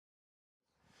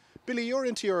Billy, you're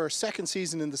into your second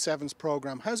season in the Sevens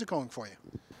programme. How's it going for you?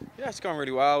 Yeah, it's going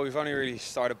really well. We've only really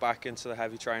started back into the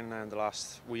heavy training now in the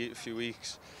last few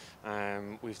weeks.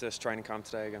 We've this training camp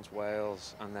today against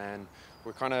Wales, and then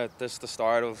this is the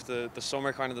start of the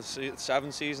summer, kind of the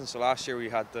seven season. So last year we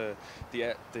had the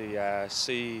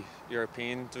C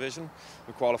European division.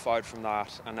 We qualified from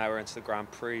that, and now we're into the Grand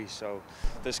Prix. So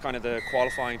this kind of the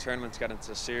qualifying tournament to get into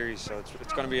the series. So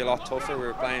it's going to be a lot tougher. We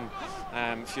were playing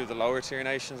a few of the lower tier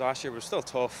nations last year, but it was still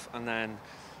tough. And then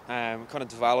kind of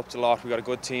developed a lot. We got a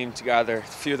good team together. A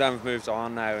few of them have moved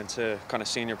on now into kind of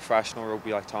senior professional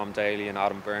rugby, like Tom Daly and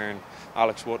Adam Byrne,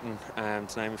 Alex Wootton,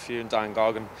 to name a few, and Dan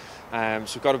Goggin.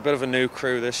 So we've got a bit of a new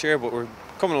crew this year, but we're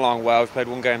coming along well. We've played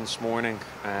one game this morning,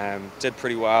 did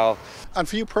pretty well. And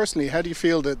for you personally, how do you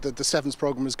feel that the Sevens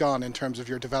programme has gone in terms of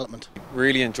your development?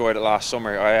 Really enjoyed it last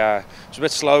summer. I was a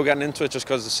bit slow getting into it just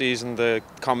because of the season. The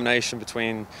combination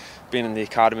between being in the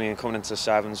academy and coming into the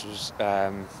Sevens was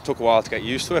took a while to get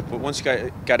used to it. But once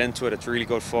you get into it, it's really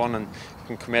good fun and you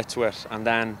can commit to it. And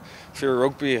then for your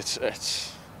rugby,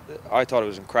 I thought it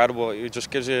was incredible. It just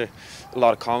gives you a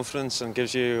lot of confidence and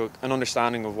gives you an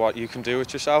understanding of what you can do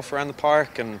with yourself around the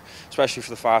park, and especially for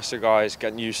the faster guys,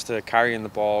 getting used to carrying the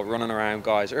ball, running around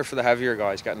guys, or for the heavier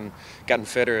guys, getting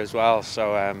fitter as well.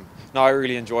 So no, I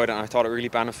really enjoyed it, and I thought it really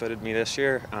benefited me this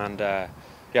year. And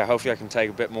yeah, hopefully I can take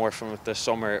a bit more from it this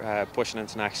summer, pushing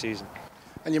into next season.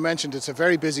 And you mentioned it's a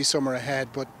very busy summer ahead,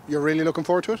 but you're really looking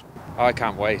forward to it? I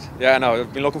can't wait. Yeah, no,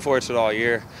 I've been looking forward to it all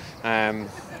year.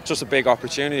 Just a big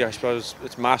opportunity, I suppose.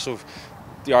 It's massive.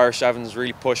 The Irish Sevens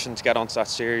really pushing to get onto that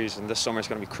series, and this summer is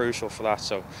going to be crucial for that.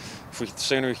 So the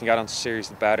sooner we can get onto the series,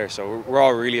 the better. So we're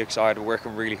all really excited,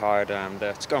 working really hard, and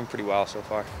it's going pretty well so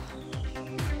far.